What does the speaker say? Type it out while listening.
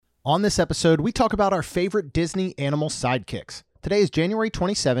On this episode, we talk about our favorite Disney animal sidekicks. Today is January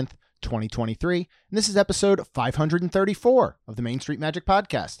 27th, 2023, and this is episode 534 of the Main Street Magic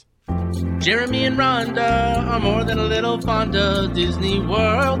Podcast. Jeremy and Rhonda are more than a little fond of Disney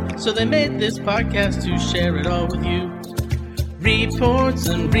World, so they made this podcast to share it all with you. Reports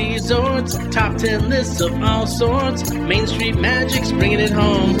and resorts, top 10 lists of all sorts, Main Street Magic's bringing it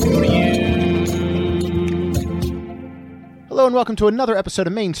home for you. Hello and welcome to another episode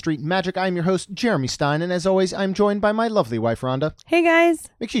of Main Street Magic. I'm your host, Jeremy Stein, and as always, I'm joined by my lovely wife, Rhonda. Hey, guys.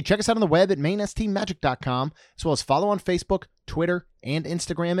 Make sure you check us out on the web at mainstmagic.com, as well as follow on Facebook, Twitter, and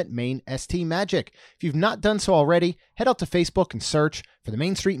Instagram at mainstmagic. If you've not done so already, head out to Facebook and search for the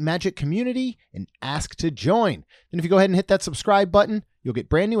Main Street Magic community and ask to join. Then if you go ahead and hit that subscribe button, you'll get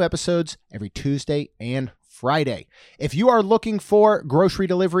brand new episodes every Tuesday and Friday. If you are looking for grocery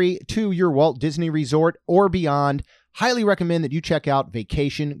delivery to your Walt Disney Resort or beyond, highly recommend that you check out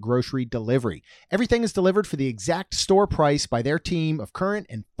Vacation Grocery Delivery. Everything is delivered for the exact store price by their team of current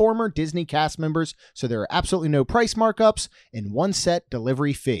and former Disney cast members, so there are absolutely no price markups and one set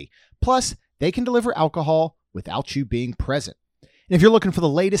delivery fee. Plus, they can deliver alcohol without you being present. And if you're looking for the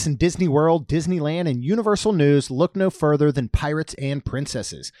latest in Disney World, Disneyland, and Universal news, look no further than Pirates and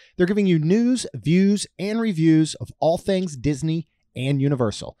Princesses. They're giving you news, views, and reviews of all things Disney and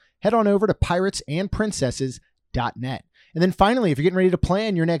Universal. Head on over to piratesandprincesses.net. And then finally, if you're getting ready to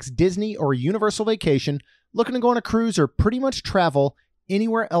plan your next Disney or Universal vacation, looking to go on a cruise or pretty much travel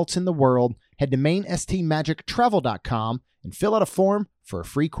anywhere else in the world, head to mainstmagictravel.com and fill out a form for a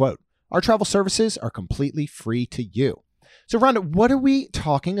free quote. Our travel services are completely free to you. So Rhonda, what are we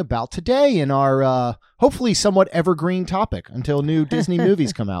talking about today in our hopefully somewhat evergreen topic until new Disney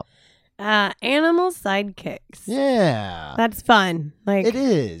movies come out? Animal sidekicks. Yeah. That's fun. Like, it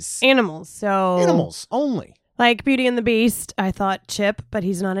is. Animals. So Animals only. Like Beauty and the Beast, I thought Chip, but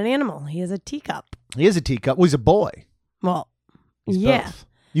he's not an animal. He is a teacup. He is a teacup. Well, he's a boy. Well, He's yeah. both.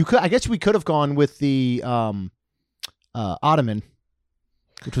 You could. I guess we could have gone with the Ottoman,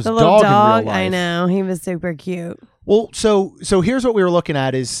 which was The a little dog dog. in real life. I know. He was super cute. Well, so here's what we were looking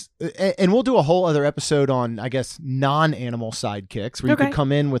at is, and we'll do a whole other episode on, I guess, non-animal sidekicks, where you could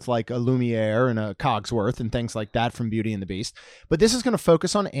come in with like a Lumiere and a Cogsworth and things like that from Beauty and the Beast. But this is going to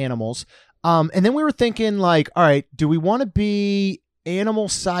focus on animals. And then we were thinking like, all right, do we want to be animal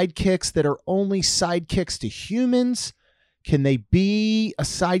sidekicks that are only sidekicks to humans? Can they be a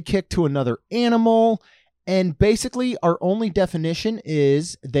sidekick to another animal? And basically, our only definition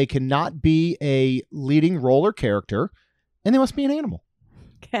is they cannot be a leading role or character, and they must be an animal.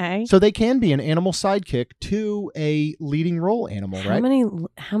 Okay. So they can be an animal sidekick to a leading role animal, right?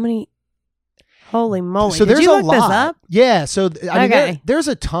 How many? Holy moly. So Did there's you a look lot. this up? Yeah. So I mean, Okay. there's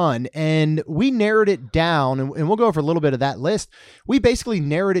a ton, and we narrowed it down, and we'll go over a little bit of that list. We basically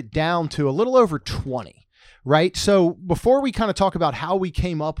narrowed it down to a little over 20, right? So before we kind of talk about how we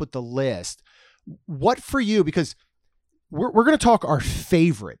came up with the list, what for you, because we're going to talk our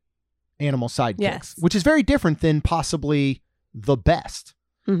favorite animal sidekicks, Yes. which is very different than possibly the best.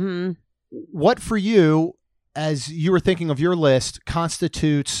 Mm-hmm. What for you, as you were thinking of your list,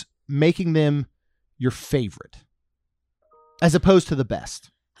 constitutes making them your favorite as opposed to the best?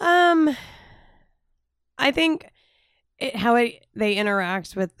 I think they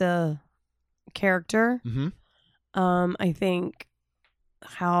interact with the character. Mm-hmm. I think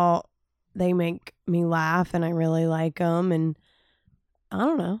how they make me laugh and I really like them, and I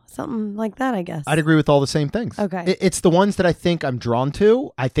don't know, something like that, I guess. I'd agree with all the same things. Okay. It's the ones that I think I'm drawn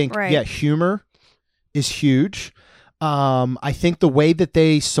to. I think, Right. yeah, humor is huge. I think the way that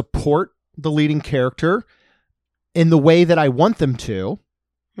they support the leading character in the way that I want them to,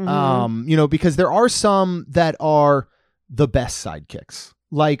 Mhm. because there are some that are the best sidekicks.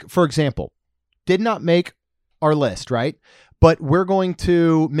 Like, for example, did not make our list, right? But we're going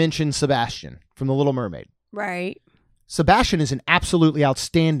to mention Sebastian from The Little Mermaid. Right. Sebastian is an absolutely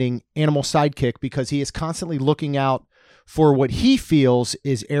outstanding animal sidekick because he is constantly looking out for what he feels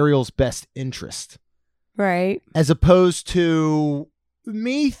is Ariel's best interest, Right. as opposed to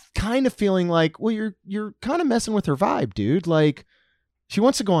me kind of feeling like, well, you're kind of messing with her vibe, dude. Like, she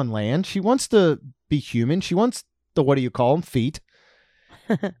wants to go on land. She wants to be human. She wants the, what do you call them, feet.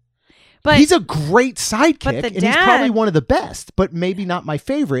 But he's a great sidekick, the and he's probably dad- one of the best, but maybe not my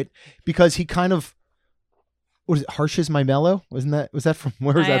favorite because he kind of, what is it, Harsh is My Mellow? Was that from,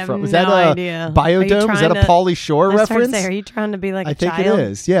 where was I that have from? Was no that a idea. Biodome? Was that a Pauly Shore I was trying to reference? say, are you trying to be like I a think child? it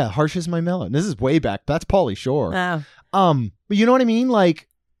is. Yeah, Harsh is My Mellow. And this is way back. That's Pauly Shore. Oh. But you know what I mean? Like,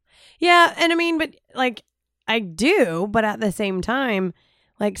 Yeah, and I mean, but like, I do, but at the same time,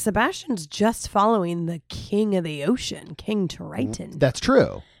 like, Sebastian's just following the king of the ocean, King Triton. that's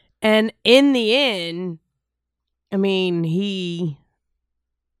true. And in the end, I mean, he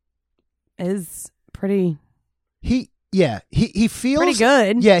is pretty He feels pretty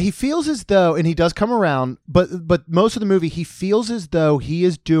good. Yeah, he feels as though, and he does come around, but most of the movie, he feels as though he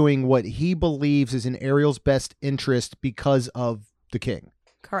is doing what he believes is in Ariel's best interest because of the king.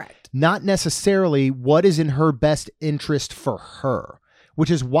 Correct. Not necessarily what is in her best interest for her, which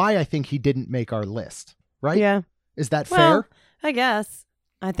is why I think he didn't make our list, right? Yeah. Is that Well, fair? I guess.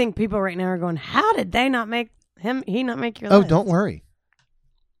 I think people right now are going, how did they not make he not make your Oh, list? don't worry.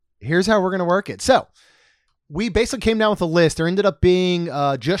 Here's how we're going to work it. So we basically came down with a list. There ended up being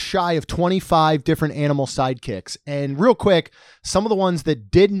just shy of 25 different animal sidekicks. And real quick, some of the ones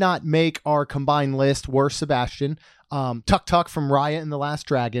that did not make our combined list were Sebastian, Tuk Tuk from Raya and the Last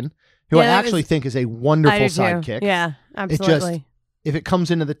Dragon, who I actually think is a wonderful I do too. sidekick. Yeah, absolutely. If it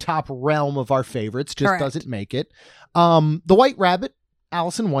comes into the top realm of our favorites, just Correct. doesn't make it. The White Rabbit,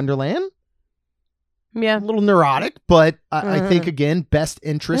 Alice in Wonderland, Yeah. a little neurotic, but I think, again, best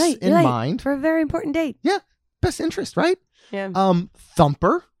interest in mind. For a very important date. Yeah, best interest, right? Yeah.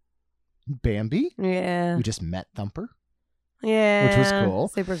 Thumper, Bambi. Yeah. We just met Thumper. Yeah. which was cool.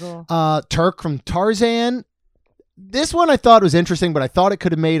 Super cool. Turk from Tarzan. This one I thought was interesting, but I thought it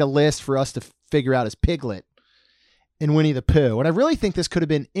could have made a list for us to figure out as Piglet and Winnie the Pooh. And I really think this could have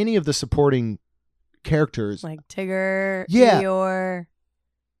been any of the supporting characters. Like Tigger, Yeah. Eeyore.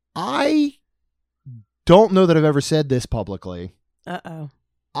 I don't know that I've ever said this publicly. Uh-oh.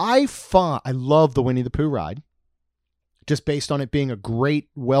 I love the Winnie the Pooh ride, just based on it being a great,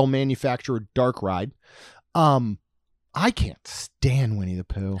 well-manufactured dark ride. I can't stand Winnie the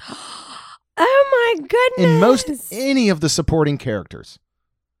Pooh Oh my goodness. in any of the supporting characters.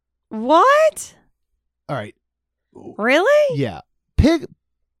 What? All right. Really? Yeah.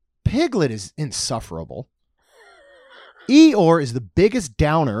 Piglet is insufferable. Eeyore is the biggest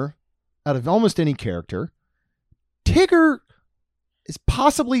downer out of almost any character. Tigger is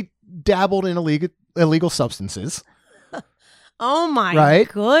possibly dabbled in illegal substances. Oh my Right?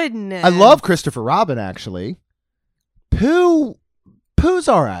 goodness. I love Christopher Robin, actually. Pooh's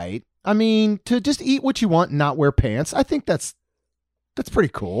all right. I mean, to just eat what you want and not wear pants, I think that's pretty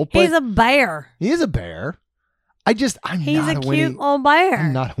cool. But He's a bear. he is a bear. He's not a Winnie. cute little bear.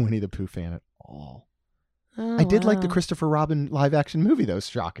 I'm not a Winnie the Pooh fan at all. Oh, I did like the wow. Christopher Robin live action movie, though,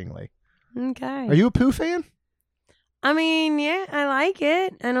 shockingly. Okay. Are you a Pooh fan? I mean, yeah, I like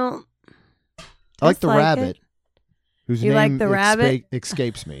it. I don't. I like the dislike rabbit, it. whose You name like the rabbit?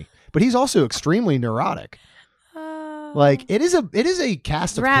 escapes me. But he's also extremely neurotic. Oh. Like it is a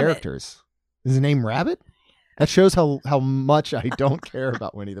cast of Rabbit. characters. Is his name Rabbit? That shows how much I don't care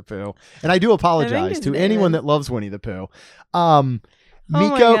about Winnie the Pooh, and I do apologize his to name anyone is- that loves Winnie the Pooh. my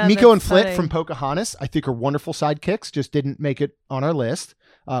Miko God, and that's Flit funny. from Pocahontas, I think, are wonderful sidekicks. Just didn't make it on our list.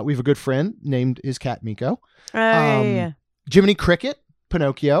 We have a good friend named his cat Miko. Oh, yeah. Jiminy Cricket,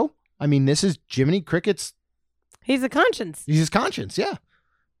 Pinocchio. I mean, this is Jiminy Cricket's. He's a conscience. He's his conscience. Yeah,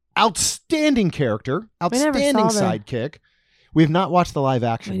 outstanding character, We never outstanding saw the- sidekick. We have not watched the live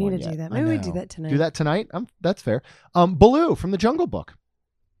action We need one to yet. do that. I Maybe we do know. that tonight. Do that tonight. That's fair. Baloo from the Jungle Book.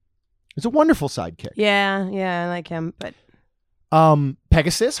 It's a wonderful sidekick. Yeah, I like him, but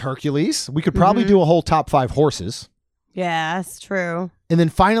Pegasus, Hercules. We could probably Mhm. do a whole top 5 horses. yeah, that's true. And then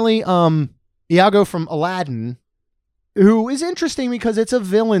finally, Iago from Aladdin, who is interesting because it's a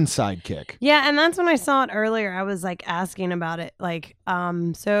villain sidekick. Yeah, and that's when I saw it earlier. I was like asking about it, like,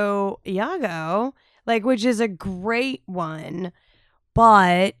 so Iago, like, which is a great one,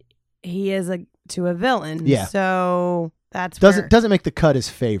 but he is a villain. Yeah. So that's Doesn't make the cut as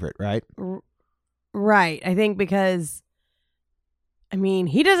favorite, right? right. I think because, I mean,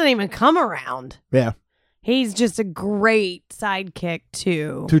 he doesn't even come around. Yeah. He's just a great sidekick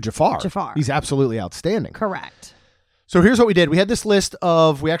to To Jafar. Jafar. He's absolutely outstanding. Correct. So here's what we did. We had this list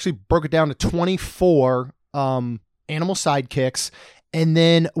we actually broke it down to 24 animal sidekicks. And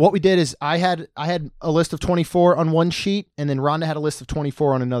then what we did is I had a list of 24 on one sheet, and then Rhonda had a list of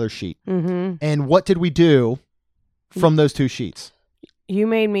 24 on another sheet. Mm-hmm. And what did we do from those two sheets? You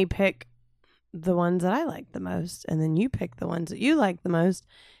made me pick the ones that I like the most, and then you picked the ones that you like the most,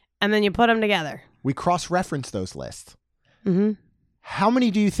 and then you put them together. We cross-referenced those lists. Mm-hmm. How many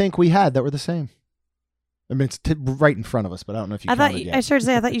do you think we had that were the same? I mean, it's right in front of us, but I don't know if you counted yet. I started to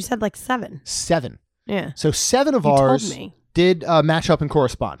say, I thought you said like 7. 7. Yeah. So 7 of You ours told me. did match up and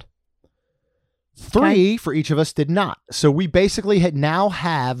correspond. 3 for each of us did not. So we basically now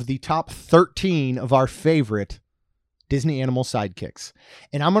have the top 13 of our favorite Disney animal sidekicks.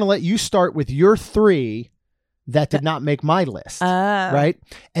 And I'm going to let you start with your 3 that did not make my list. Oh. Right.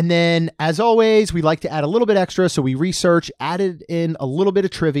 And then, as always, we like to add a little bit extra. So we added in a little bit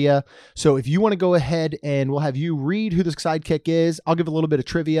of trivia. So if you want to go ahead and we'll have you read who the sidekick is, I'll give a little bit of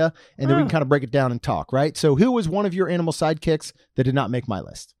trivia and then we can kind of break it down and talk. Right. So who was one of your animal sidekicks that did not make my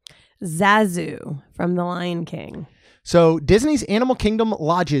list? Zazu from The Lion King. So Disney's Animal Kingdom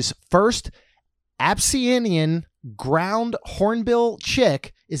Lodge's first Abyssinian ground hornbill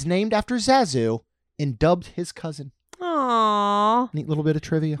chick is named after Zazu and dubbed his cousin. Aww. Neat little bit of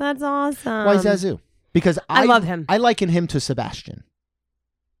trivia. That's awesome. Why Zazu? Because I love him. I liken him to Sebastian.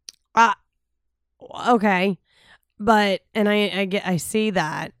 Okay. But, and I see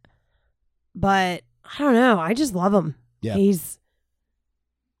that, but I don't know. I just love him. Yeah. He's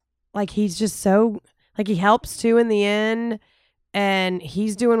just so, like, he helps too in the end, and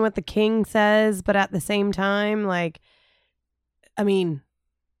he's doing what the king says, but at the same time, like, I mean,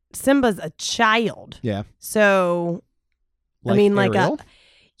 Simba's a child. Yeah. So, Like I mean, Ariel?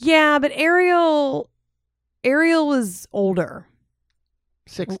 yeah, but Ariel was older.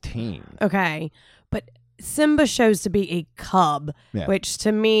 16. Okay. But Simba shows to be a cub, Yeah. which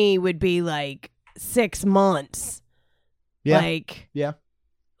to me would be like 6 months. Yeah. Yeah.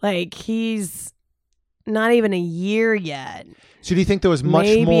 Like he's not even a year yet. So do you think there was much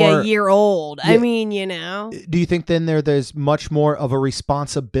Maybe more... a year old. Yeah. I mean, you know. Do you think then there's much more of a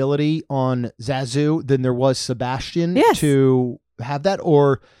responsibility on Zazu than there was Sebastian to have that?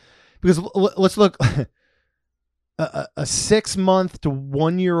 Or because let's look, a 6 month to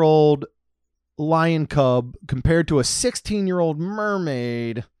 1 year old lion cub compared to a 16-year-old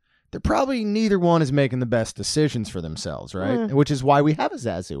mermaid, they're probably neither one is making the best decisions for themselves, right? Which is why we have a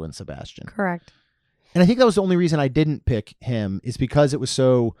Zazu and Sebastian. Correct. And I think that was the only reason I didn't pick him is because it was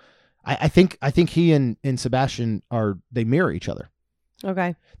so. I think he and Sebastian they mirror each other.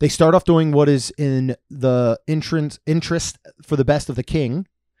 Okay. They start off doing what is in the interest for the best of the king,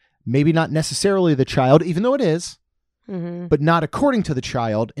 maybe not necessarily the child, even though it is, but not according to the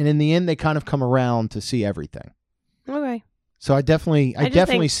child. And in the end, they kind of come around to see everything. Okay. So I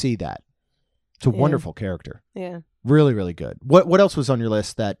definitely see that. It's a wonderful character. Yeah. Really, really good. What else was on your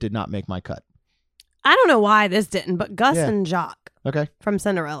list that did not make my cut? I don't know why this didn't, but Gus and Jacques Okay. from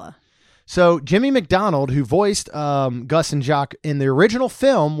Cinderella. So Jimmy McDonald, who voiced Gus and Jacques in the original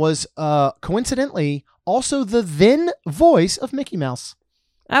film, was coincidentally also the then voice of Mickey Mouse.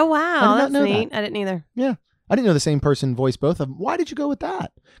 Oh, wow. That's know neat. that. I didn't either. Yeah. I didn't know the same person voiced both of them. Why did you go with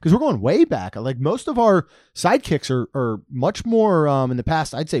that? Because we're going way back. Like most of our sidekicks are much more in the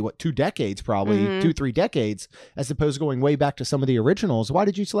past, I'd say, 2 decades, probably 2-3 decades, as opposed to going way back to some of the originals. Why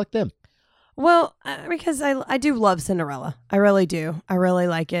did you select them? Well, because I do love Cinderella. I really do. I really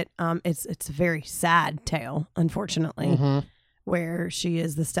like it. It's a very sad tale, unfortunately, where she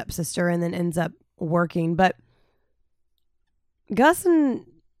is the stepsister and then ends up working. But Gus and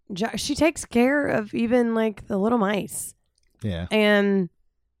she takes care of even like the little mice. Yeah. And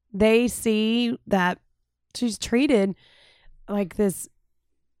they see that she's treated like this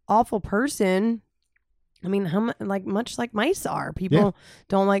awful person. I mean, much like mice are. People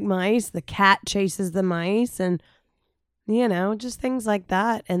don't like mice. The cat chases the mice and, just things like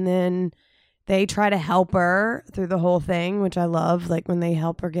that. And then they try to help her through the whole thing, which I love, like when they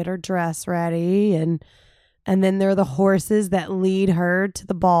help her get her dress ready. And then there are the horses that lead her to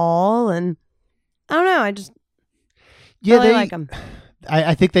the ball. And I don't know. I just really like them.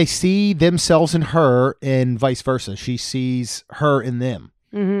 I think they see themselves in her and vice versa. She sees her in them.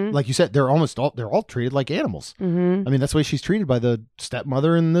 Mm-hmm. Like you said, they're all treated like animals. Mm-hmm. I mean, that's the way she's treated by the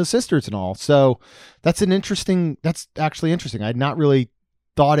stepmother and the sisters and all. So that's actually interesting. I had not really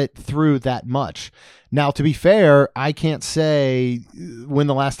thought it through that much. Now, to be fair, I can't say when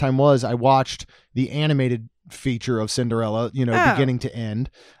the last time was I watched the animated feature of Cinderella, beginning to end.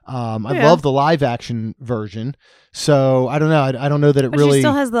 I love the live action version. So I don't know. I don't know that it really she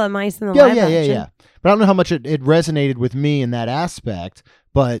still has the mice in the live action. Yeah. But I don't know how much it resonated with me in that aspect.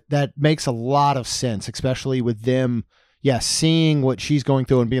 But that makes a lot of sense, especially with them, seeing what she's going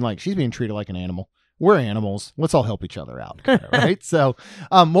through and being like, she's being treated like an animal. We're animals. Let's all help each other out. Right? So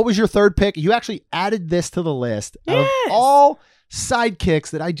what was your third pick? You actually added this to the list. Out of all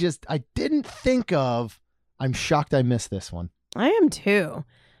sidekicks that I didn't think of, I'm shocked I missed this one. I am too.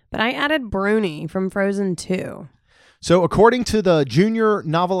 But I added Bruni from Frozen 2. So according to the junior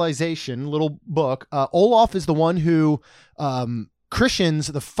novelization little book, Olaf is the one who christens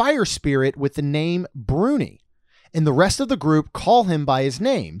the fire spirit with the name Bruni, and the rest of the group call him by his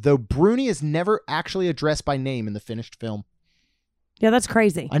name, though Bruni is never actually addressed by name in the finished film. Yeah, that's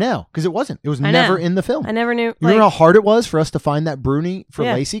crazy. I know, because it wasn't. It was never in the film. I never knew. You know how hard it was for us to find that Bruni for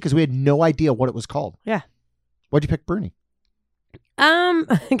Yeah. Lacey? Because we had no idea what it was called. Yeah. Why'd you pick Bruni?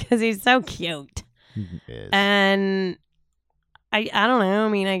 Because he's so cute. He is. And I don't know. I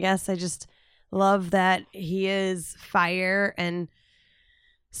mean, I guess I just love that he is fire and,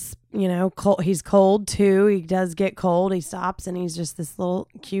 you know, cold. He's cold too. He does get cold. He stops and he's just this little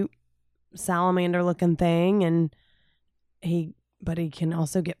cute salamander looking thing. And but he can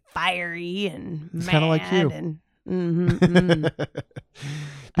also get fiery and It's mad. kind of like you.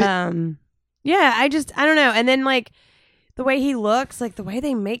 And, yeah, I don't know. And then like the way he looks, like the way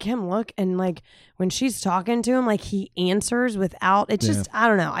they make him look, and like when she's talking to him, like he answers without, it's just, I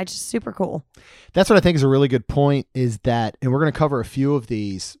don't know. I just super cool. That's what I think is a really good point, is that, and we're going to cover a few of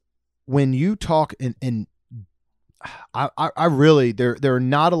these, when you talk, and I really, there are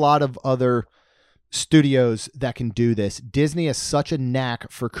not a lot of other studios that can do this. Disney has such a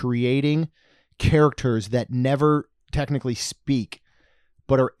knack for creating characters that never technically speak,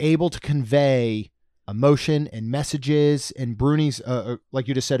 but are able to convey emotion and messages. And Bruni's, like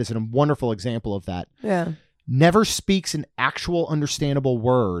you just said, is a wonderful example of that. Yeah. Never speaks an actual understandable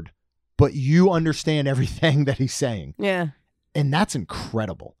word, but you understand everything that he's saying. Yeah. And that's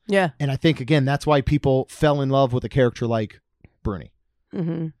incredible. Yeah. And I think, again, that's why people fell in love with a character like Bruni.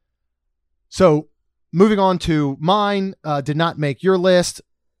 Mm-hmm. So moving on to mine, did not make your list.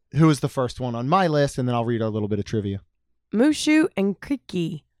 Who was the first one on my list? And then I'll read a little bit of trivia. Mushu and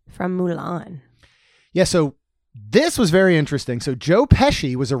Kiki from Mulan. Yeah, so this was very interesting. So Joe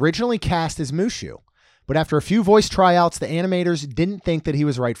Pesci was originally cast as Mushu, but after a few voice tryouts, the animators didn't think that he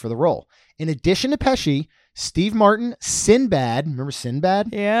was right for the role. In addition to Pesci, Steve Martin, Sinbad, remember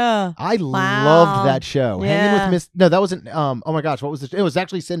Sinbad? Yeah. I Wow. loved that show. Yeah. Hanging with Miss. No, that wasn't. Oh my gosh, what was this? It was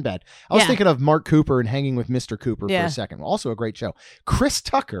actually Sinbad. I was Yeah. thinking of Mark Cooper and Hanging with Mr. Cooper for Yeah. a second. Also a great show. Chris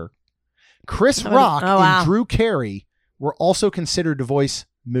Tucker, Chris Oh, Rock, oh, wow. and Drew Carey were also considered to voice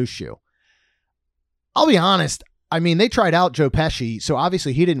Mushu. I'll be honest. I mean, they tried out Joe Pesci, so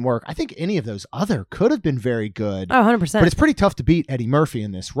obviously he didn't work. I think any of those other could have been very good. Oh, 100%. But it's pretty tough to beat Eddie Murphy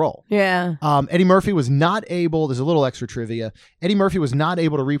in this role. Yeah. Eddie Murphy was not able, there's a little extra trivia. Eddie Murphy was not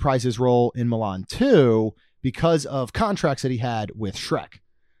able to reprise his role in Mulan 2 because of contracts that he had with Shrek.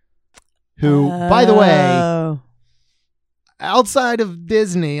 Who, by the way, Oh. outside of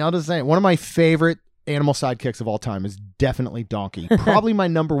Disney, I'll just say one of my favorite animal sidekicks of all time is definitely Donkey. Probably my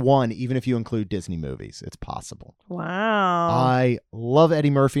number one, even if you include Disney movies. It's possible. Wow. I love Eddie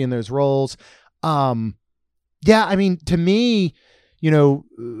Murphy in those roles. Yeah, I mean, to me, you know,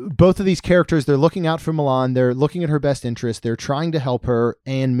 both of these characters, they're looking out for Mulan. They're looking at her best interest. They're trying to help her.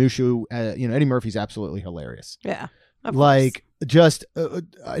 And Mushu, Eddie Murphy's absolutely hilarious. Yeah. Of Like, just an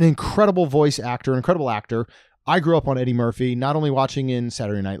incredible voice actor, an incredible actor. I grew up on Eddie Murphy, not only watching in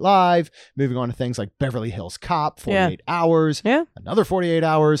Saturday Night Live, moving on to things like Beverly Hills Cop, 48 Hours, Yeah. another 48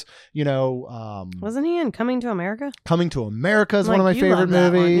 Hours, you know. Wasn't he in Coming to America? Coming to America is Like, one of my you favorite love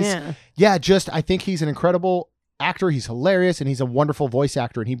that one, movies. yeah. Yeah, just I think he's an incredible actor. He's hilarious, and he's a wonderful voice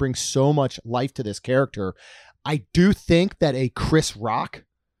actor, and he brings so much life to this character. I do think that a Chris Rock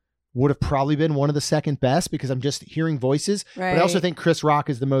would have probably been one of the second best because I'm just hearing voices. Right. But I also think Chris Rock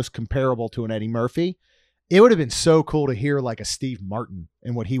is the most comparable to an Eddie Murphy. It would have been so cool to hear like a Steve Martin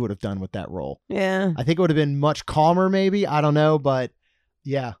and what he would have done with that role. Yeah. I think it would have been much calmer, maybe. I don't know, but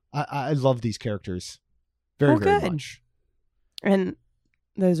yeah, I love these characters very, Oh, very good. much. And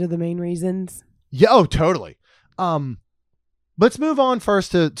those are the main reasons. Yeah, oh, totally. Let's move on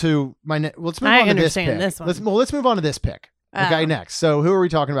first to my. Let's move I on to this understand pick. this one. Let's move on to this pick. Okay, Oh. next. So who are we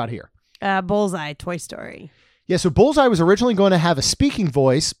talking about here? Bullseye, Toy Story. Yeah, so Bullseye was originally going to have a speaking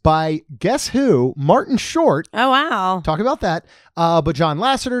voice by, guess who? Martin Short. Oh, wow. Talk about that. But John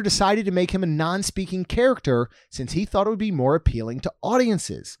Lasseter decided to make him a non-speaking character since he thought it would be more appealing to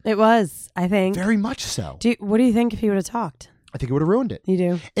audiences. It was, I think. Very much so. What do you think if he would have talked? I think it would have ruined it. You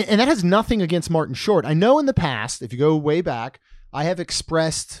do? And that has nothing against Martin Short. I know in the past, if you go way back, I have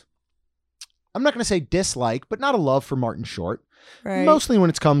expressed, I'm not going to say dislike, but not a love for Martin Short. Right. Mostly when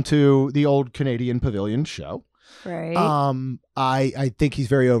it's come to the old Canadian Pavilion show. Right. I think he's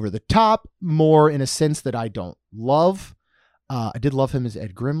very over the top, more in a sense that I don't love. I did love him as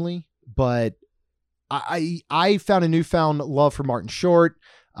Ed Grimley, but I found a newfound love for Martin Short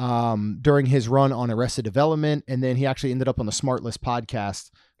during his run on Arrested Development, and then he actually ended up on the Smartless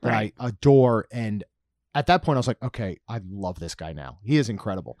podcast that Right. I adore. And at that point, I was like, okay, I love this guy now. He is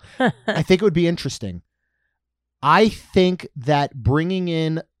incredible. I think it would be interesting. I think that bringing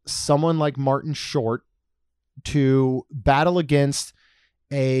in someone like Martin Short to battle against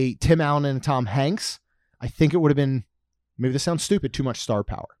a Tim Allen and a Tom Hanks, I think it would have been, maybe this sounds stupid, too much star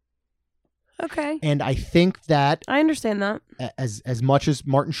power. Okay. And I think that I understand that. as much as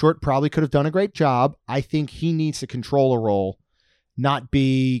Martin Short probably could have done a great job, I think he needs to control a role, not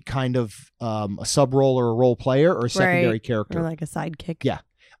be kind of a sub role or a role player or a secondary character. Or like a sidekick. Yeah.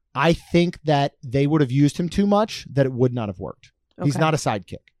 I think that they would have used him too much, that it would not have worked. He's Okay. not a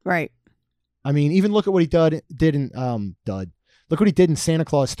sidekick. Right. I mean, even look at what he did in Look what he did in Santa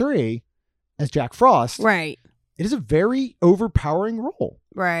Claus 3 as Jack Frost. Right. It is a very overpowering role.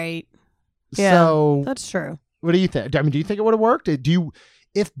 Right. Yeah. So That's true. what do you think? I mean, do you think it would have worked?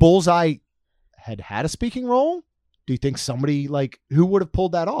 If Bullseye had a speaking role, do you think somebody who would have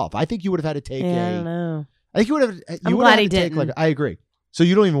pulled that off? I think you would have had to take I don't know. I think you would have. I'm glad he didn't. I agree. So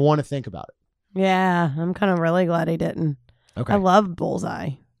you don't even want to think about it. Yeah, I'm kind of really glad he didn't. Okay. I love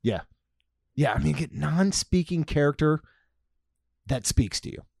Bullseye. Yeah. I mean, get non-speaking character that speaks to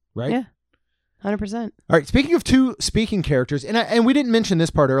you, right? Yeah. 100%. All right. Speaking of two speaking characters, and we didn't mention this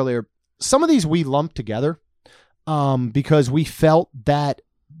part earlier. Some of these we lumped together, because we felt that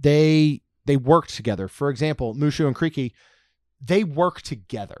they worked together. For example, Mushu and Creaky, they work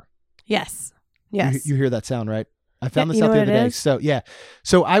together. Yes. Yes. You hear that sound, right? I found Yeah, this you out know the what other it day. is? So yeah.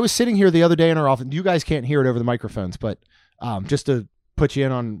 So I was sitting here the other day in our office. You guys can't hear it over the microphones, but just to put you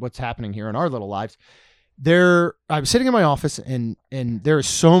in on what's happening here in our little lives. I'm sitting in my office and there is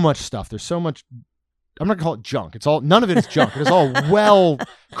so much stuff. There's so much. I'm not gonna call it junk. None of it is junk. It is all well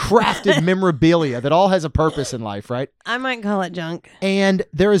crafted memorabilia that all has a purpose in life, right? I might call it junk. And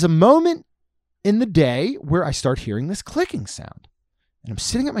there is a moment in the day where I start hearing this clicking sound. And I'm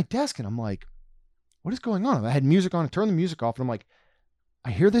sitting at my desk and I'm like, what is going on? I had music on, I turned the music off, and I'm like,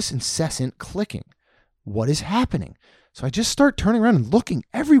 I hear this incessant clicking. What is happening? So I just start turning around and looking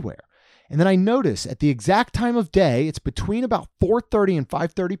everywhere. And then I notice at the exact time of day, it's between about 4:30 and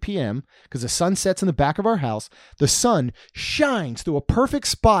 5:30 p.m. because the sun sets in the back of our house. The sun shines through a perfect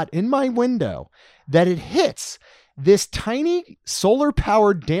spot in my window that it hits this tiny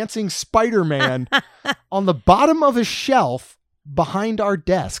solar-powered dancing Spider-Man on the bottom of a shelf behind our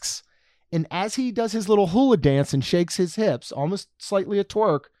desks. And as he does his little hula dance and shakes his hips, almost slightly a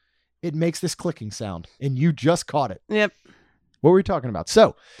twerk, it makes this clicking sound. And you just caught it. Yep. What were we talking about?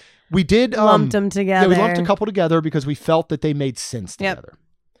 So we did Lumped them together. Yeah, we lumped a couple together because we felt that they made sense together.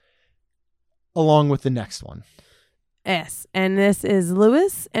 Along with the next one. Yes. And this is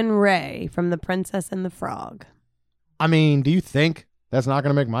Lewis and Ray from The Princess and the Frog. I mean, do you think that's not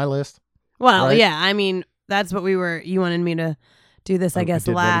going to make my list? Well, Right? yeah. I mean, that's what you wanted me to do this, I guess,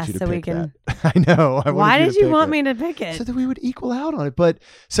 did wanted last you to so we pick can. that. I know. Why did you want me to pick it? So that we would equal out on it. But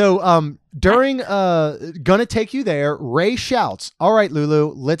so during Gonna Take You There, Ray shouts, "All right,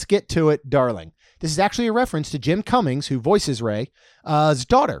 Lulu, let's get to it, darling." This is actually a reference to Jim Cummings, who voices Ray's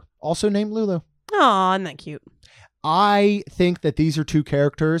daughter, also named Lulu. Oh, isn't that cute? I think that these are two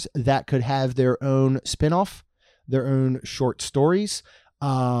characters that could have their own spinoff, their own short stories.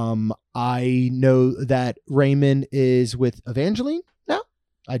 I know that Raymond is with Evangeline now.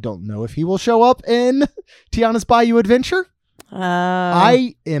 I don't know if he will show up in Tiana's Bayou Adventure.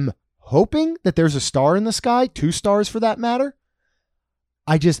 I am hoping that there's a star in the sky, 2 stars for that matter.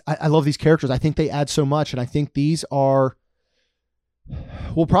 I love these characters. I think they add so much, and I think these are.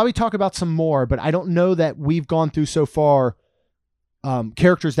 We'll probably talk about some more, but I don't know that we've gone through so far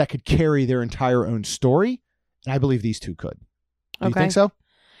characters that could carry their entire own story. And I believe these two could. Do you think so?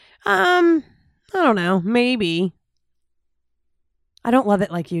 I don't know. Maybe. I don't love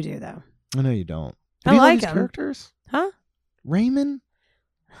it like you do, though. I know you don't. I Do you like love these them. characters? Huh? Raymond?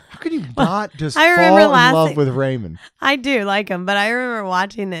 How could you not just I fall remember in love with Raymond? I do like him, but I remember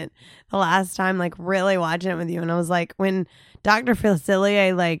watching it the last time, like really watching it with you, and I was like, when Dr.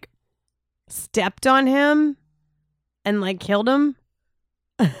 Facilier like stepped on him and like killed him.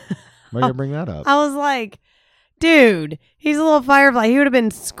 Why are you going to bring that up? I was like, dude, he's a little firefly. He would have been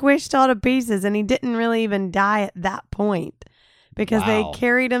squished all to pieces, and he didn't really even die at that point because they Wow.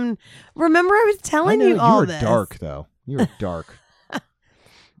 carried him. Remember, I was telling I know, you all were this. dark, though. You were dark.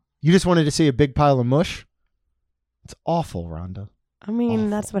 You just wanted to see a big pile of mush? It's awful, Rhonda. I mean, Awful.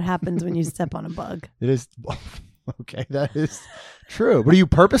 that's what happens when you step on a bug. It is. Okay, that is true. But are you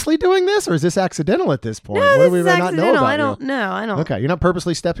purposely doing this, or is this accidental at this point? No, What do this we is not know accidental. about I don't you? know. I don't. Okay, you're not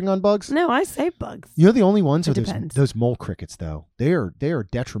purposely stepping on bugs? No, I save bugs. You know, the only ones It are depends. those mole crickets, though. They are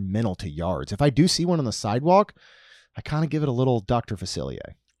detrimental to yards. If I do see one on the sidewalk, I kind of give it a little Dr. Facilier.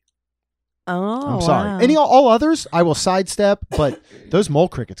 Oh, I'm sorry. wow. All others, I will sidestep, but those mole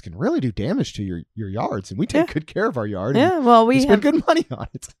crickets can really do damage to your yards, and we take Yeah. good care of our yard. Yeah, and well, we we spend have. good money on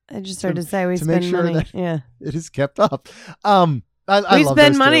it. I just heard to say we to make spend sure money. that- Yeah. It is kept up. I We love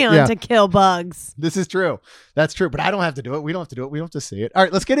spend those money two. on Yeah. to kill bugs. This is true. That's true. But I don't have to do it. We don't have to do it. We don't have to see it. All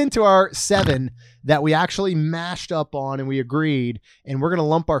right, let's get into our 7 that we actually mashed up on and we agreed. And we're going to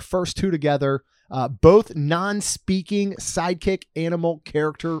lump our first 2 together. Both non-speaking sidekick animal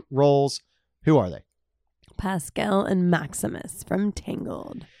character roles. Who are they? Pascal and Maximus from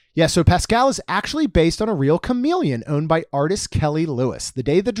Tangled. Yeah, so Pascal is actually based on a real chameleon owned by artist Kelly Lewis. The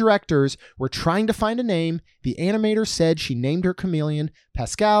day the directors were trying to find a name, the animator said she named her chameleon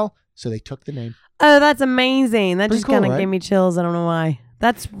Pascal, so they took the name. Oh, that's amazing. That Pretty just cool, kind of right? gave me chills. I don't know why.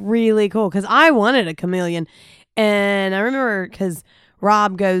 That's really cool because I wanted a chameleon. And I remember because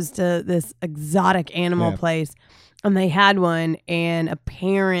Rob goes to this exotic animal Yeah. place and they had one. And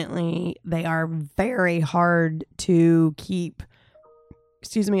apparently they are very hard to keep,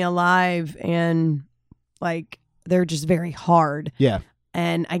 alive. And like they're just very hard. Yeah.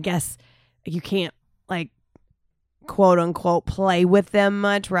 And I guess you can't like quote unquote play with them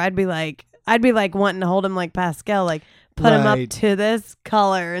much where I'd be like wanting to hold him like Pascal, like put him Right. up to this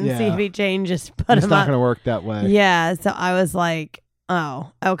color and see Yeah. if he changes, put It's him not up. going to work that way. Yeah. So I was like,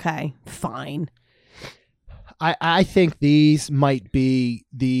 oh, okay, fine. I think these might be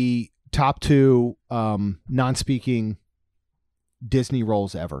the top 2 non-speaking Disney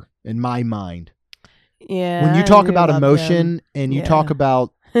roles ever in my mind. Yeah. When you I talk do about love emotion and you talk Yeah.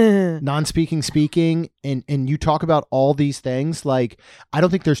 about them. non-speaking speaking and you talk about all these things, like I don't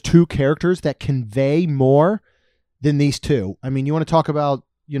think there's 2 characters that convey more than these 2. I mean, you want to talk about,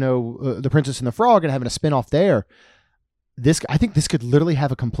 The Princess and the Frog and having a spin-off there. I think this could literally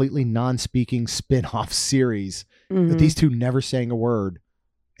have a completely non-speaking spin-off series Mhm. with these 2 never saying a word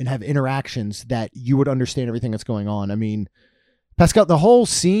and have interactions that you would understand everything that's going on. I mean, Pascal, the whole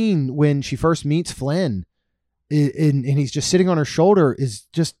scene when she first meets Flynn and he's just sitting on her shoulder is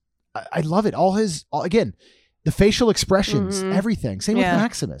just, I love it. Again, the facial expressions, Mhm. everything. Same Yeah. with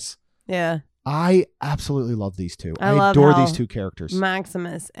Maximus. Yeah. I absolutely love these 2. I I love adore how these 2 characters.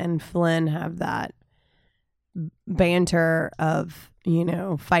 Maximus and Flynn have that banter of,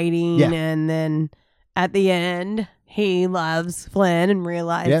 fighting. Yeah. And then at the end, he loves Flynn and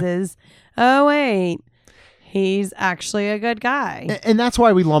realizes, oh, wait, he's actually a good guy. And that's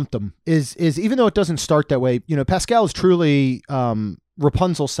why we lumped them is even though it doesn't start that way, Pascal is truly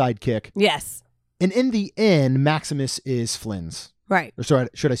Rapunzel's sidekick. Yes. And in the end, Maximus is Flynn's. Right. Or sorry,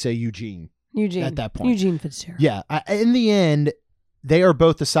 should I say Eugene? Eugene. At that point. Eugene Fitzgerald. Yeah. In the end, they are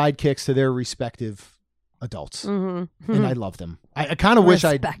both the sidekicks to their respective adults. Mm-hmm. And I love them. I kind of wish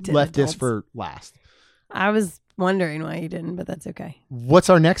I'd Respective left this adults. for last. I was wondering why you didn't, but that's okay. What's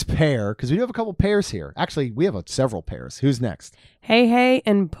our next pair? Because we do have a couple pairs here. Actually, we have several pairs. Who's next? Hey Hey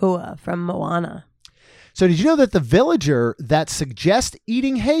and Pua from Moana. So did you know that the villager that suggests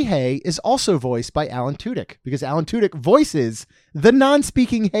eating Hey Hey is also voiced by Alan Tudyk? Because Alan Tudyk voices the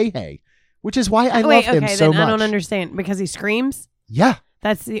non-speaking Hey Hey, which is why I love him so then much. I don't understand. Because he screams? Yeah.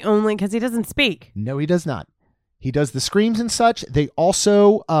 That's the only, because he doesn't speak. No, he does not. He does the screams and such. They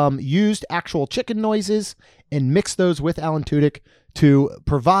also used actual chicken noises and mixed those with Alan Tudyk to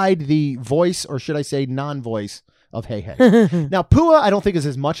provide the voice, or should I say non-voice, of Hey Hey. Now, Pua, I don't think is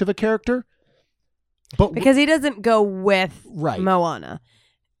as much of a character. But Because he doesn't go with Right. Moana.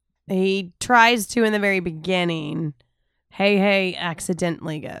 He tries to in the very beginning. Hey Hey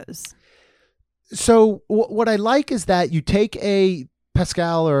accidentally goes. So what I like is that you take a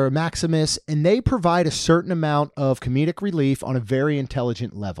Pascal or a Maximus and they provide a certain amount of comedic relief on a very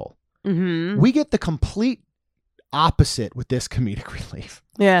intelligent level. Mm-hmm. We get the complete opposite with this comedic relief.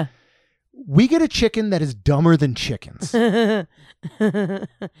 Yeah. We get a chicken that is dumber than chickens.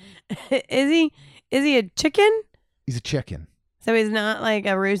 Is he a chicken? He's a chicken. So he's not like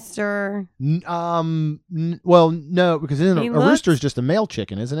a rooster. Well, no, because isn't He a looks- rooster is just a male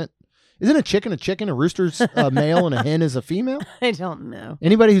chicken, isn't it? Isn't a chicken a chicken? A rooster's a male and a hen is a female? I don't know.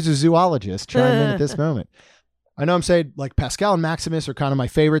 Anybody who's a zoologist, chime in at this moment. I know I'm saying like Pascal and Maximus are kind of my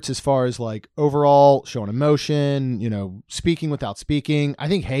favorites as far as like overall showing emotion, speaking without speaking. I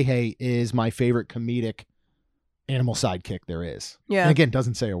think Hey Hey is my favorite comedic animal sidekick there is. Yeah. And again,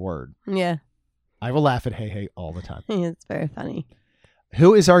 doesn't say a word. Yeah. I will laugh at Hey Hey all the time. It's very funny.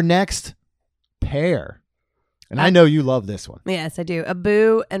 Who is our next pair? And I know you love this one. Yes, I do.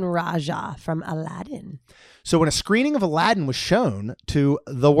 Abu and Raja from Aladdin. So when a screening of Aladdin was shown to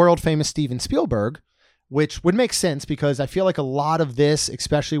the world famous Steven Spielberg, which would make sense because I feel like a lot of this,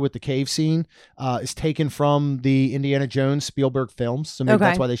 especially with the cave scene, is taken from the Indiana Jones Spielberg films. So maybe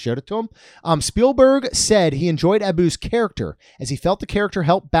that's why they showed it to him. Spielberg said he enjoyed Abu's character as he felt the character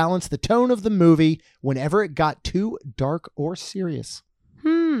helped balance the tone of the movie whenever it got too dark or serious.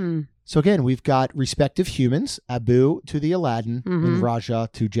 So again, we've got respective humans, Abu to the Aladdin and Raja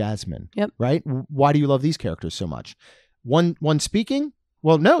to Jasmine. Yep. Right? Why do you love these characters so much? One speaking?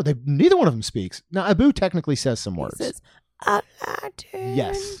 Well, no, neither one of them speaks. Now, Abu technically says some words. He says, Aladdin.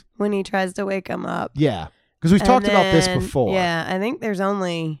 Yes. When he tries to wake him up. Yeah. Because we've talked about this before. Yeah, I think there's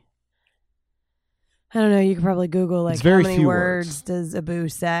only, I don't know, you could probably Google like It's very how many few words does Abu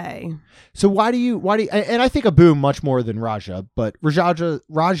say? So why do you, and I think Abu much more than Raja, but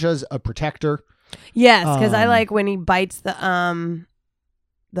Raja's a protector. Yes, because I Um, like when he bites the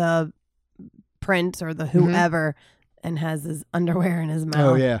prince or the whoever and has his underwear in his mouth.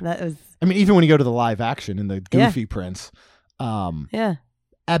 Oh, yeah. That was, I mean, even when you go to the live action in the Goofy Prince, yeah.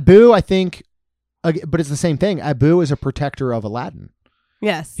 Abu, I think, but it's the same thing. Abu is a protector of Aladdin.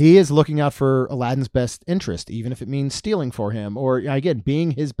 Yes. He is looking out for Aladdin's best interest, even if it means stealing for him or, again,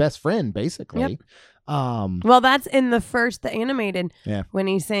 being his best friend, basically. Yep. Um, Well, that's in the animated. Yeah. When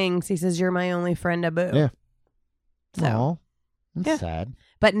he sings, he says, "You're my only friend, Abu." Yeah. So, aw, that's Yeah. sad.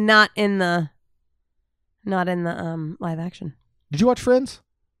 but not in the live action. Did you watch Friends?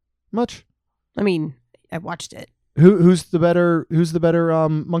 Much? I mean, I watched it. Who's the better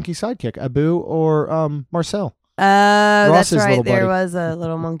monkey sidekick, Abu or Marcel? Oh, that's Ross's right. little There buddy. was a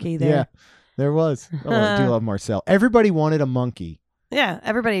little monkey there. Yeah, there was. Oh, I do love Marcel. Everybody wanted a monkey. Yeah,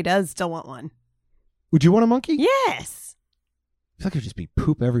 everybody does still want one. Would you want a monkey? Yes. I feel like there'd just be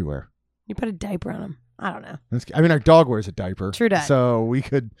poop everywhere. You put a diaper on him. I don't know. I mean, our dog wears a diaper. True that. So we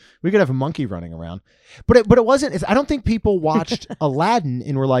could have a monkey running around. But it wasn't. I don't think people watched Aladdin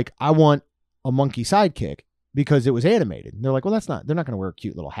and were like, I want a monkey sidekick because it was animated. And they're like, well, they're not going to wear a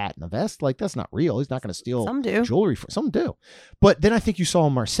cute little hat and a vest. Like, that's not real. He's not going to steal Some do. jewelry. Some do. But then I think you saw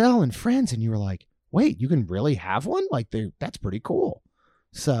Marcel and Friends and you were like, wait, you can really have one? Like, that's pretty cool.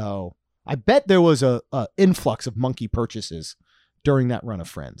 So I bet there was a influx of monkey purchases during that run of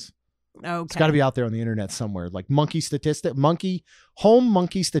Friends. Okay. It's got to be out there on the internet somewhere, like home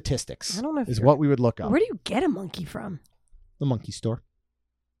monkey statistics. I don't know if is you're- what we would look up. Where do you get a monkey from? The monkey store.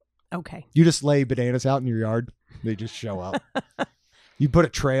 Okay. You just lay bananas out in your yard; they just show up. You put a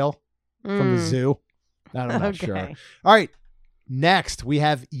trail from the zoo. I'm not sure. Okay. All right, next we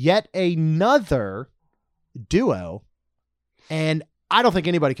have yet another duo, and I don't think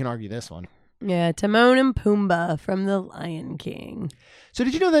anybody can argue this one. Yeah, Timon and Pumbaa from The Lion King. So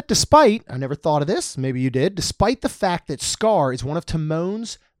did you know that I never thought of this, maybe you did, despite the fact that Scar is one of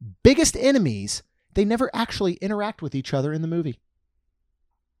Timon's biggest enemies, they never actually interact with each other in the movie.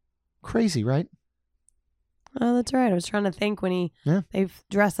 Crazy, right? Oh, that's right. I was trying to think when they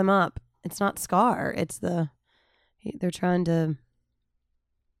dress him up. It's not Scar. It's they're trying to,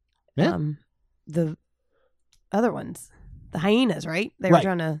 the other ones, the hyenas, right? They were Right.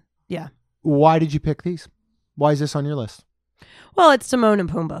 trying to, yeah. Why did you pick these? Why is this on your list? Well, it's Timon and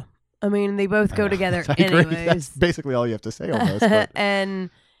Pumbaa. I mean, they both go together I agree. anyways. That's basically all you have to say almost. But And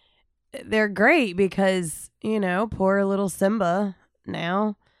they're great because, poor little Simba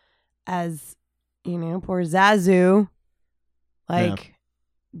now, as, poor Zazu,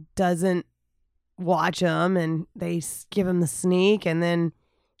 doesn't watch him and they give him the sneak and then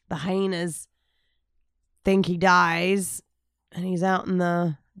the hyenas think he dies and he's out in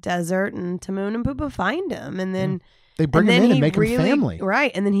the desert and Timon and Pumbaa find him and then they bring him in and make him family.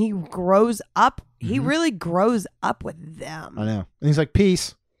 Right. And then he grows up. He really grows up with them. I know. And he's like,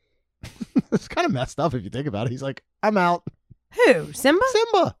 peace. It's kind of messed up if you think about it. He's like, I'm out. Who? Simba?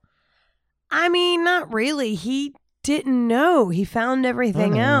 Simba. I mean, not really. He didn't know. He found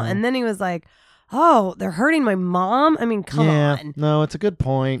everything out. And then he was like, oh, they're hurting my mom? I mean, come on. No, it's a good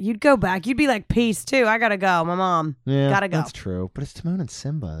point. You'd go back. You'd be like, peace, too. I got to go. My mom. Yeah, Gotta go. That's true. But it's Timon and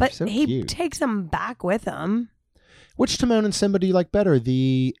Simba. But They're so he cute. takes them back with him. Which Timon and Simba do you like better,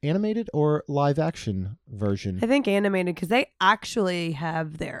 the animated or live action version? I think animated because they actually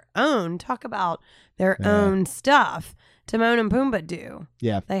have their own. Talk about their own stuff. Timon and Pumbaa do.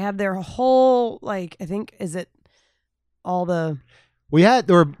 Yeah. They have their whole, I think, is it all the...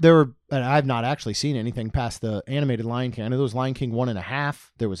 There were, and I've not actually seen anything past the animated Lion King. I know there was Lion King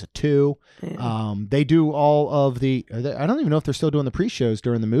 1.5. There was a 2. Yeah. They do all of the, I don't even know if they're still doing the pre-shows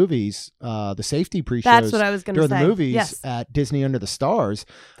during the movies, the safety pre-shows. That's what I was going to say. During the movies Yes. at Disney Under the Stars.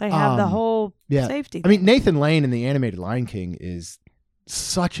 They have the whole yeah. safety I mean, thing. Nathan Lane in the animated Lion King is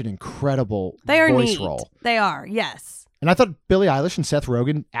such an incredible They are voice neat. role. They are, yes. And I thought Billie Eilish and Seth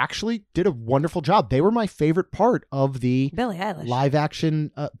Rogen actually did a wonderful job. They were my favorite part of the Billie Eilish. live action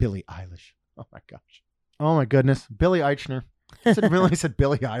Billie Eilish. Oh my gosh. Oh my goodness. Billie Eichner. I said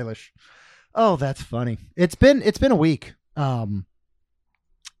Billie Eilish. Oh, that's funny. It's been a week.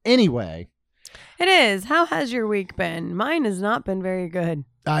 Anyway. It is. How has your week been? Mine has not been very good.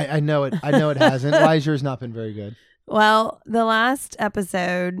 I know it. I know it hasn't. Why has yours not been very good? Well, the last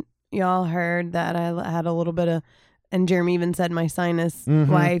episode, y'all heard that I had a little bit of, and Jeremy even said my sinus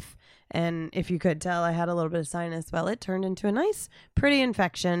wife. And if you could tell, I had a little bit of sinus. Well, it turned into a nice, pretty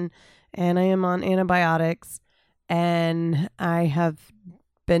infection. And I am on antibiotics. And I have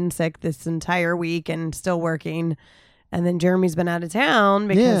been sick this entire week and still working. And then Jeremy's been out of town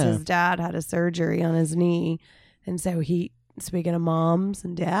because his dad had a surgery on his knee. And so he, speaking of moms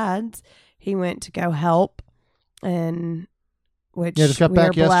and dads, he went to go help. And which just got we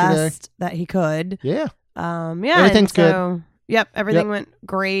back are yesterday. blessed that he could. Yeah. Everything's good. Yep, everything went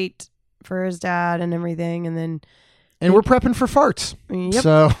great for his dad and everything, and then we're prepping for farts. Yep.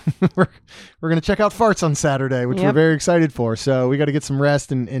 So we're gonna check out farts on Saturday, which we're very excited for. So we got to get some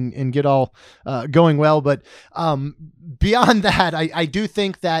rest and get all going well. But beyond that, I do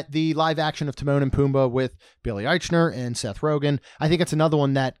think that the live action of Timon and Pumbaa with Billy Eichner and Seth Rogen, I think it's another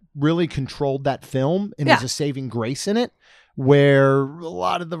one that really controlled that film and was a saving grace in it, where a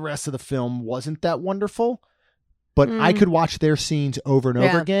lot of the rest of the film wasn't that wonderful. But I could watch their scenes over and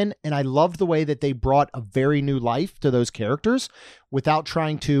over again. And I loved the way that they brought a very new life to those characters without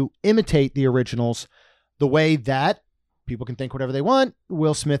trying to imitate the originals the way that people can think whatever they want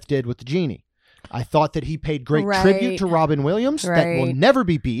Will Smith did with the genie. I thought that he paid great tribute to Robin Williams that will never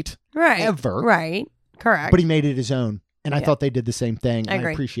be beat ever. Right. Correct. But he made it his own. And I thought they did the same thing. I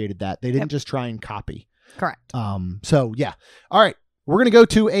agree. Appreciated that. They didn't just try and copy. Correct. So, yeah. All right. We're going to go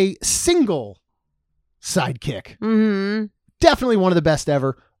to a single sidekick. Mm-hmm. Definitely one of the best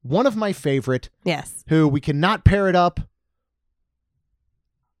ever. One of my favorite. Yes. Who we cannot pair it up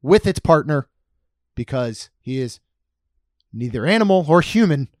with its partner because he is neither animal or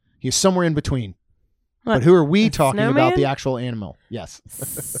human. He is somewhere in between. What, but who are we talking snowman? about? The actual animal. Yes.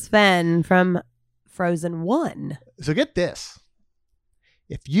 Sven from Frozen 1. So get this.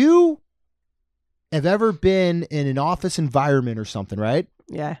 If you have ever been in an office environment or something, right?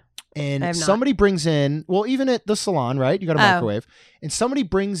 Yeah. And somebody brings in, well, even at the salon, right? You got a microwave. And somebody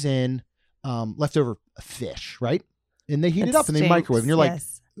brings in leftover fish, right? And they heat it up in the microwave. And you're like,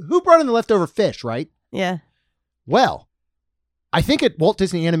 who brought in the leftover fish, right? Yeah. Well, I think at Walt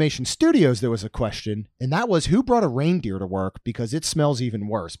Disney Animation Studios, there was a question. And that was, who brought a reindeer to work? Because it smells even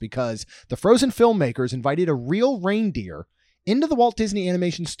worse. Because the Frozen filmmakers invited a real reindeer into the Walt Disney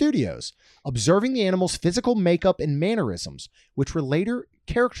Animation Studios, observing the animal's physical makeup and mannerisms, which were later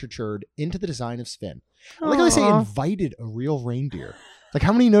caricatured into the design of Sven. I like how they say invited a real reindeer. Like,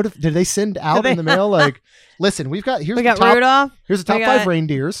 how many did they send out in the mail? Like, listen, we got Rudolph. Here's the top 5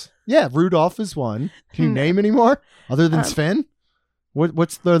 reindeers. Yeah, Rudolph is one. Can you name any more other than Sven?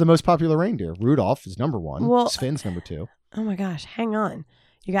 What's the most popular reindeer? Rudolph is number 1. Well, Sven's number 2. Oh my gosh, hang on.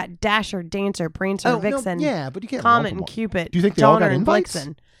 You got Dasher, Dancer, Prancer, Vixen. No, yeah, but you can't. Comet and Cupid. Do you think they all got invites?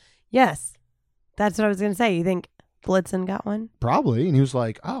 Blitzen. Yes, that's what I was going to say. You think Blitzen got one? Probably, and he was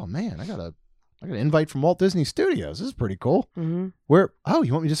like, "Oh man, I got an invite from Walt Disney Studios. This is pretty cool." Mm-hmm. Where? Oh,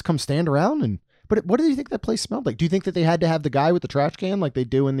 you want me to just come stand around and? But what do you think that place smelled like? Do you think that they had to have the guy with the trash can like they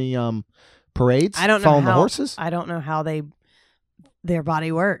do in the parades? I don't know following the horses. I don't know how their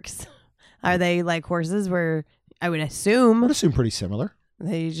body works. Are they like horses? Where I would assume. Pretty similar.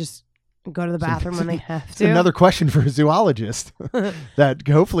 They just go to the bathroom when they have to. It's another question for a zoologist that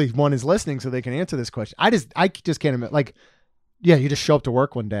hopefully one is listening so they can answer this question. I just can't imagine. Like, yeah, you just show up to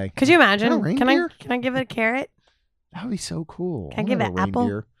work one day. Could you imagine? Can I give it a carrot? That would be so cool. Can I give it an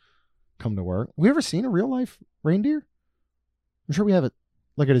apple? Come to work. We ever seen a real life reindeer? I'm sure we have it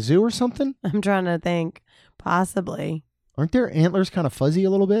like at a zoo or something. I'm trying to think. Possibly. Aren't their antlers kind of fuzzy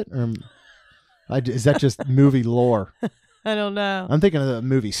a little bit? Or is that just movie lore? I don't know. I'm thinking of the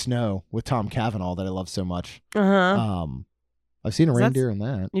movie Snow with Tom Cavanaugh that I love so much. I've seen a reindeer in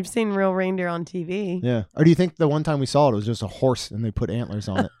that. You've seen real reindeer on TV. Yeah. Or do you think the one time we saw it was just a horse and they put antlers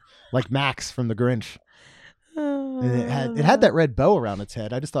on it, like Max from The Grinch? And it had that red bow around its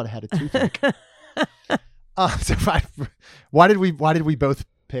head. I just thought it had a toothache. Why did we both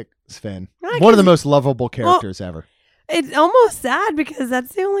pick Sven? One of the most lovable characters ever. It's almost sad because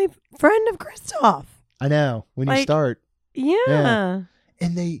that's the only friend of Kristoff. I know. When you start. Yeah.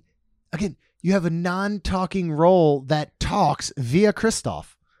 And you have a non-talking role that talks via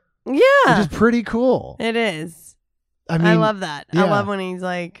Kristoff. Yeah. Which is pretty cool. It is. I mean, I love that. Yeah. I love when he's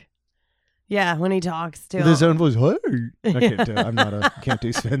like, when he talks to with his own voice. Hey. I can't do. Can't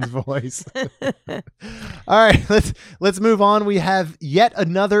do Sven's voice. All right, let's move on. We have yet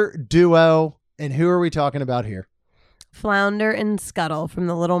another duo, and who are we talking about here? Flounder and Scuttle from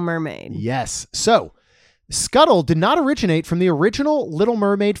The Little Mermaid. Yes. So Scuttle did not originate from the original Little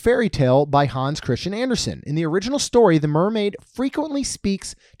Mermaid fairy tale by Hans Christian Andersen. In the original story, the mermaid frequently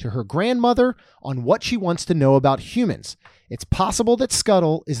speaks to her grandmother on what she wants to know about humans. It's possible that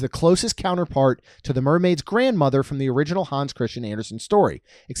Scuttle is the closest counterpart to the mermaid's grandmother from the original Hans Christian Andersen story,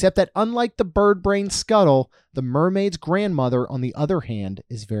 except that unlike the bird-brained Scuttle, the mermaid's grandmother, on the other hand,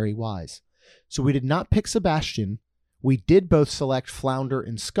 is very wise. So we did not pick Sebastian. We did both select Flounder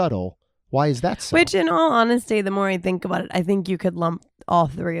and Scuttle. Why is that so? Which, in all honesty, the more I think about it, I think you could lump all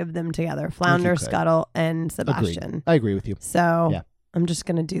three of them together. Flounder, Scuttle, and Sebastian. Agreed. I agree with you. So Yeah. I'm just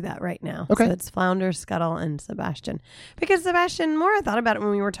going to do that right now. Okay. So it's Flounder, Scuttle, and Sebastian. Because Sebastian, more I thought about it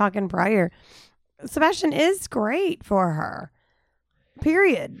when we were talking prior, Sebastian is great for her.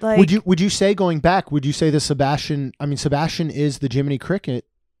 Period. Like, would you say, going back, would you say Sebastian is the Jiminy Cricket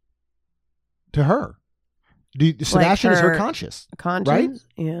to her? Sebastian is her conscience, right?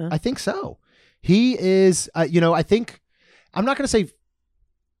 Yeah. I think so. He is, I think, I'm not going to say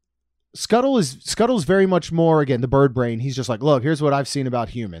Scuttle's very much more, again, the bird brain. He's just like, look, here's what I've seen about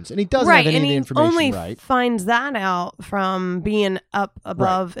humans. And he doesn't have any of the information, only right? finds that out from being up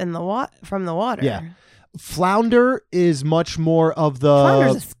above in the from the water. Yeah. Flounder is much more of the...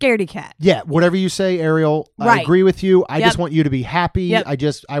 Flounder's a scaredy cat. Yeah, whatever you say, Ariel, I Right. agree with you. I just want you to be happy. Yep.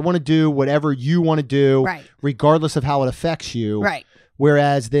 I want to do whatever you want to do, Right. regardless of how it affects you. Right.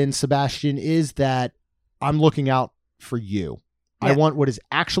 Whereas then Sebastian is that I'm looking out for you. I Yep. want what is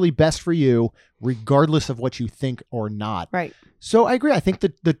actually best for you, regardless of what you think or not. Right. So I agree. I think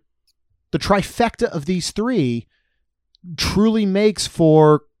that the trifecta of these three truly makes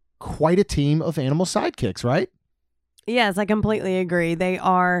for quite a team of animal sidekicks, right? Yes, I completely agree. They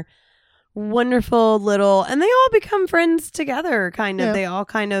are wonderful little, and they all become friends together, kind of. Yeah. They all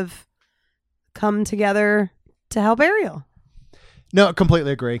kind of come together to help Ariel. No, I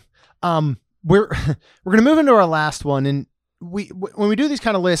completely agree. We're going to move into our last one, and when we do these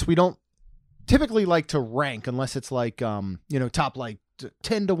kind of lists, we don't typically like to rank unless it's like top like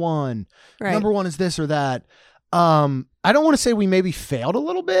 10 to 1. Right. Number 1 is this or that. I don't want to say we maybe failed a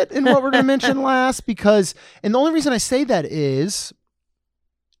little bit in what we're going to mention last, because, and the only reason I say that is,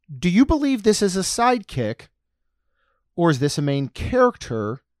 do you believe this is a sidekick or is this a main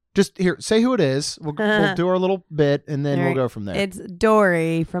character? Just here, say who it is. We'll do our little bit and then we'll go from there. It's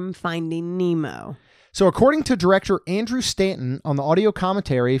Dory from Finding Nemo. So according to director Andrew Stanton on the audio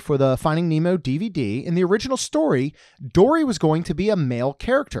commentary for the Finding Nemo DVD, in the original story, Dory was going to be a male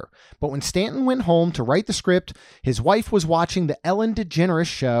character. But when Stanton went home to write the script, his wife was watching the Ellen DeGeneres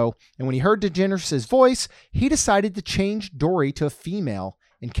show, and when he heard DeGeneres' voice, he decided to change Dory to a female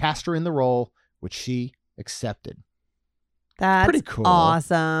and cast her in the role, which she accepted. That's pretty cool.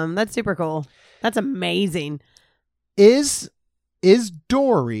 Awesome. That's super cool. That's amazing. Is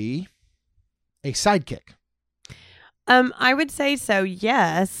Dory a sidekick? I would say so,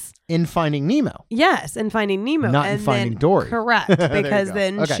 yes. In Finding Nemo. Yes, in Finding Nemo. Not in Finding Dory. Correct, There you because go.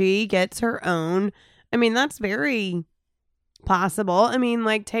 then Okay. she gets her own. I mean, that's very possible. I mean,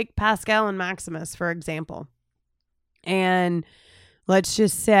 like, take Pascal and Maximus, for example. And let's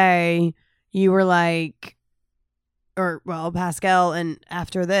just say you were like, Pascal, and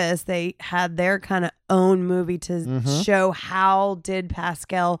after this, they had their kind of own movie to show how did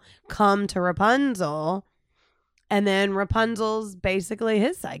Pascal come to Rapunzel, and then Rapunzel's basically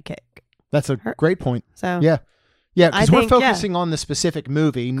his sidekick. That's a great point. So Yeah, because I we're think, focusing on the specific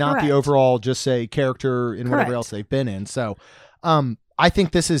movie, not Correct. the overall, just say character and whatever Correct. else they've been in. So, I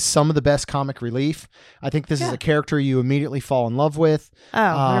think this is some of the best comic relief. I think this is a character you immediately fall in love with. Oh,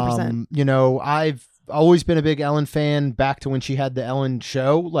 100%. I've always been a big Ellen fan back to when she had the Ellen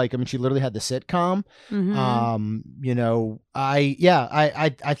show. Like, I mean, she literally had the sitcom. Mhm.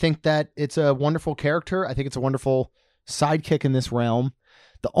 I think that it's a wonderful character. I think it's a wonderful sidekick in this realm.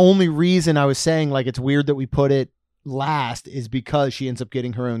 The only reason I was saying like it's weird that we put it last is because she ends up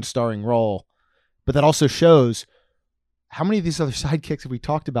getting her own starring role. But that also shows how many of these other sidekicks have we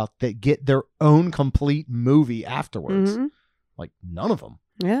talked about that get their own complete movie afterwards? Mhm. Like, none of them.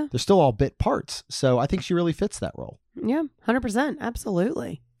 Yeah. They're still all bit parts. So I think she really fits that role. Yeah. 100%.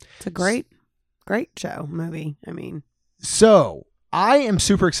 Absolutely. It's a great show, movie. I mean, So I am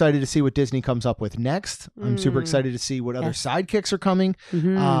super excited to see what Disney comes up with next. I'm super excited to see what other sidekicks are coming.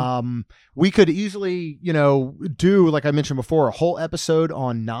 We could easily, do, like I mentioned before, a whole episode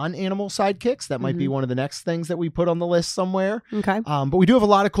on non-animal sidekicks. That might be one of the next things that we put on the list somewhere. okay. But we do have a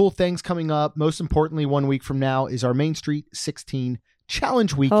lot of cool things coming up. Most importantly, 1 week from now is our Main Street 16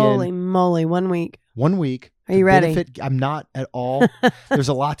 Challenge Weekend. Holy moly. 1 week. 1 week. Are you ready? I'm not at all. There's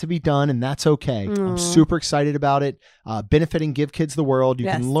a lot to be done, and that's okay. I'm super excited about it. Benefiting Give Kids the World. You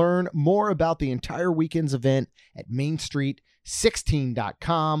can learn more about the entire weekend's event at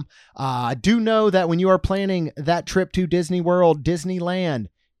mainstreet16.com. Do know that when you are planning that trip to Disney World, Disneyland,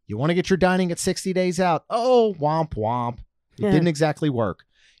 you want to get your dining at 60 days out. Oh, womp womp. It didn't exactly work.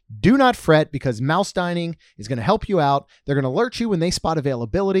 Do not fret, because Mouse Dining is going to help you out. They're going to alert you when they spot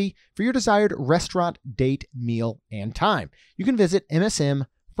availability for your desired restaurant, date, meal, and time. You can visit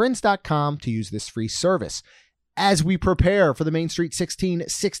msmfriends.com to use this free service. As we prepare for the Main Street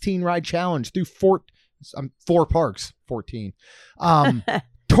 16 Ride Challenge through 4 parks, 14.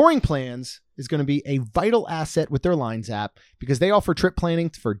 Touring Plans is going to be a vital asset with their Lines app, because they offer trip planning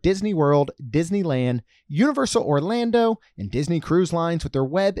for Disney World, Disneyland, Universal Orlando, and Disney Cruise Lines with their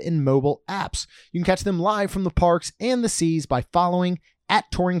web and mobile apps. You can catch them live from the parks and the seas by following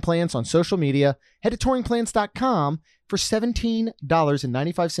 @Touring Plans on social media. Head to touringplans.com. For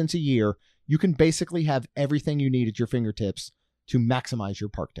 $17.95 a year, you can basically have everything you need at your fingertips to maximize your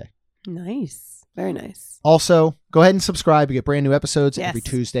park day. Nice. Very nice. Also, go ahead and subscribe. You get brand new episodes every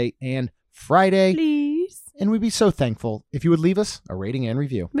Tuesday and Friday. Please. And we'd be so thankful if you would leave us a rating and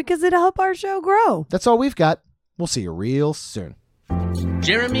review, because it'll help our show grow. That's all we've got. We'll see you real soon.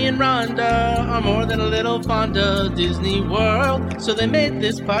 Jeremy and Rhonda are more than a little fond of Disney World, so they made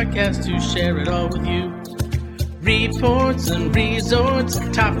this podcast to share it all with you. Reports and resorts,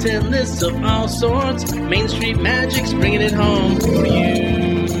 top 10 lists of all sorts. Main Street Magic's bringing it home for you.